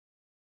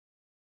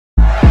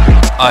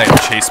I am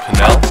Chase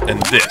Pennell,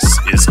 and this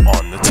is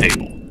On the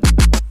Table.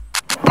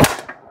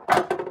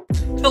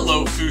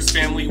 Hello, Foos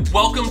family.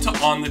 Welcome to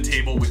On the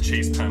Table with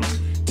Chase Pennell.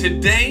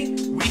 Today,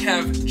 we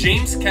have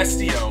James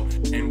Castillo,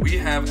 and we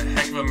have a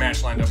heck of a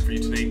match lined up for you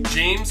today.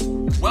 James,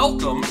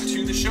 welcome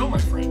to the show, my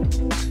friend.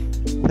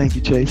 Thank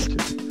you, Chase.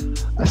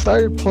 I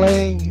started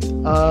playing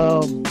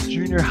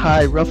junior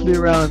high roughly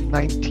around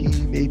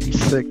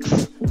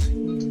 1986.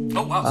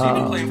 Oh, wow. So you've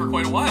been playing for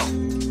quite a while.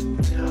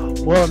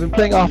 Well, I've been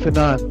playing off and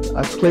on.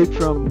 I played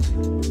from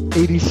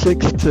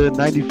 86 to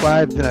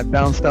 95, then I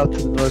bounced out to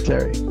the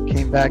military.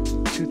 Came back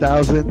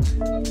 2000,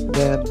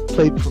 then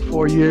played for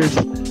 4 years,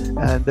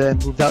 and then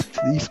moved out to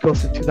the East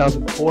Coast in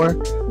 2004.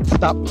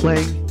 Stopped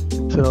playing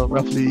until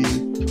roughly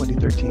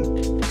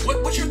 2013.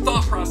 What's your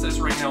thought process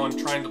right now on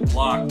trying to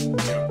block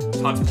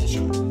Todd's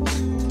bullshit?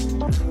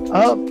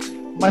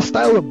 My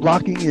style of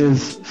blocking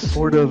is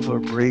sort of a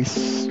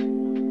race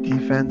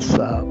defense.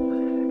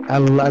 I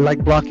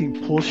like blocking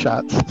pull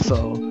shots,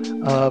 so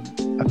I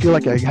feel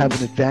like I have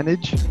an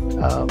advantage.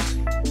 So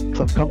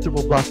I'm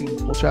comfortable blocking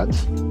pull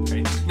shots.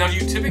 Okay. Now, do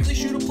you typically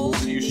shoot a pull?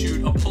 Do you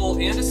shoot a pull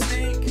and a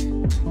snake?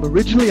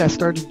 Originally, I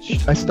started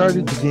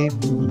the game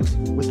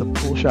with the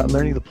pull shot,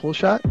 learning the pull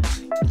shot,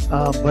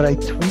 but I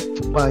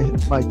tweaked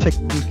my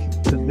technique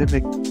to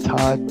mimic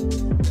Todd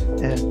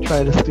and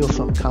try to steal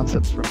some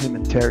concepts from him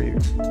and Terry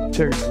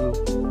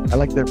Blue. I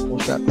like their pull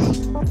shots.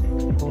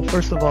 Well,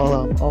 first of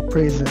all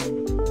praise and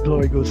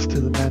glory goes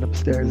to the man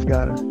upstairs,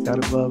 God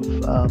above,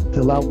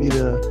 to allow me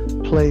to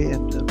play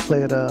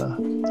at a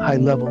high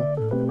level,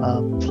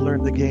 to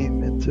learn the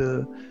game and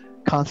to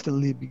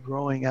constantly be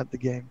growing at the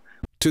game.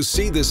 To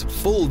see this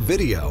full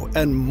video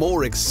and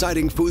more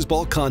exciting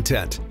foosball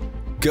content,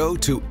 go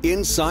to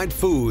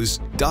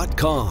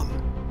InsideFoos.com.